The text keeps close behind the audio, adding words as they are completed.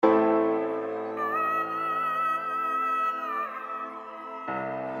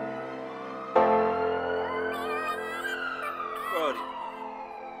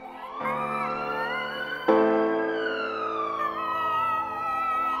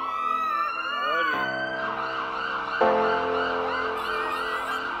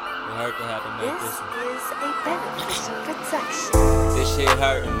Circle had to make This this one. is a beneficial production. This shit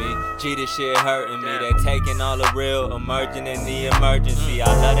hurting me, G, this shit hurting me. They taking all the real, emerging in the emergency. I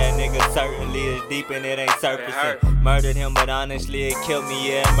love that nigga, certainly it's deep and it ain't surfacing. Murdered him, but honestly it killed me,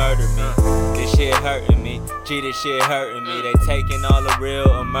 yeah, it murdered me. This shit hurting me, G, this shit hurting me. They taking all the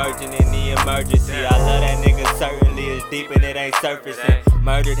real, emerging in the emergency. I love that nigga, certainly it's deep and it ain't surfacing.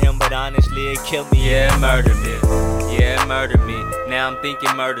 Murdered him, but honestly it killed me, yeah, it murdered me. Yeah, it murdered me. Now I'm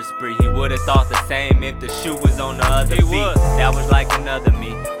thinking murder spree. He would've thought the same if the shoe was on the other feet. That was like another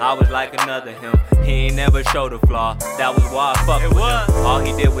me, I was like another him. He ain't never showed a flaw, that was why I fucked with him. All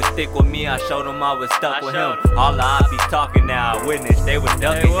he did was stick with me, I showed him I was stuck with him. All the oppies talking now, I witnessed they was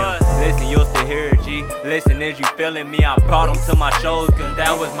ducking him. Listen, you'll still hear it, G. Listen, is you feeling me? I brought him to my shows, cause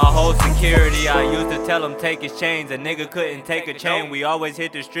that was my whole security. I used to tell him take his chains, a nigga couldn't take a chain. We always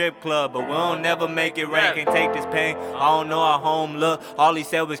hit the strip club, but we don't never make it rain. Can't take this pain, I don't know how home look. All he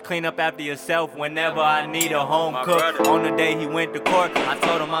said was clean up after yourself whenever I need a home cook. On the day he went to court, I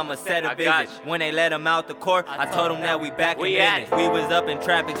told him I'ma set a visit. When they let him out the court, I told him that we back in business. We was up in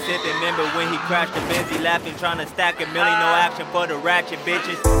traffic sipping, remember when he crashed the Benzie, laughing, trying to stack a million, no action for the ratchet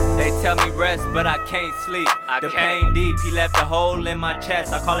bitches. They tell me rest, but I can't sleep. The pain deep, he left a hole in my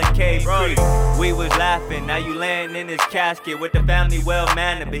chest, I call it Cave Creek. We was laughing, now you laying in his casket with the family well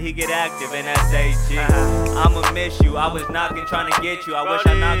mannered, but he get active and that's A.G. I'ma miss you, I was knocking trying to get you. I wish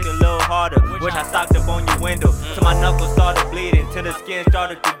I knocked a little harder, wish I socked up on your window till my knuckles started bleeding, till the skin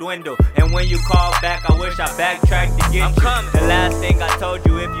started to dwindle. And when you called back, I wish I backtracked to get you. The last thing I told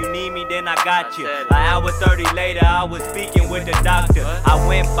you, if you need me, then I got you. An hour 30 later, I was speaking with the doctor. I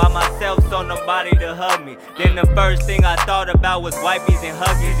went by myself, so nobody to hug me. Then the first thing I thought about was wipes and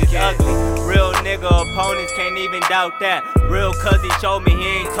huggies. It's ugly. Real nigga opponents can't even doubt that. Real cuz he showed me, he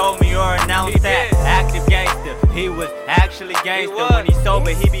ain't told me or announced that. Active gangster, he was actually gangster. When he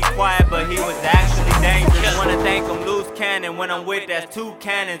sober, he be quiet, but he was actually dangerous. Wanna thank him, loose cannon. When I'm with, that's two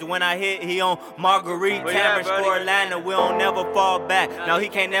cannons. When I hit, he on Marguerite, Tamron, score Atlanta. We don't never fall back. No, he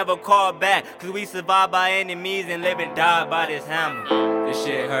can't never call back, cause we survive by enemies and live and die by this hammer. This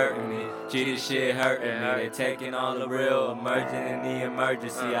shit hurting me, G, this shit hurting me. They taking all the real, emerging in the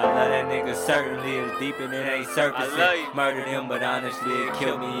emergency. I love that nigga, certainly it's deep and it ain't surfacing. Murdered him, but honestly it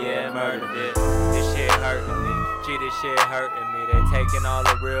killed me, yeah, it murdered it. This shit hurting me, G, this shit hurting me. They taking all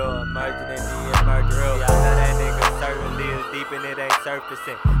the real, emerging in the emergency. I love that nigga, certainly it's deep and it ain't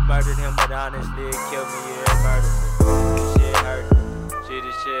surfacing. Murdered him, but honestly it killed me, yeah, it murdered me. This shit hurting me, G,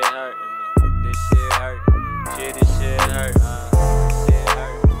 this shit hurting me. This shit hurting me, G, this shit hurting me. This shit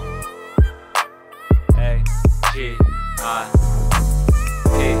hurting me. A.G.I.P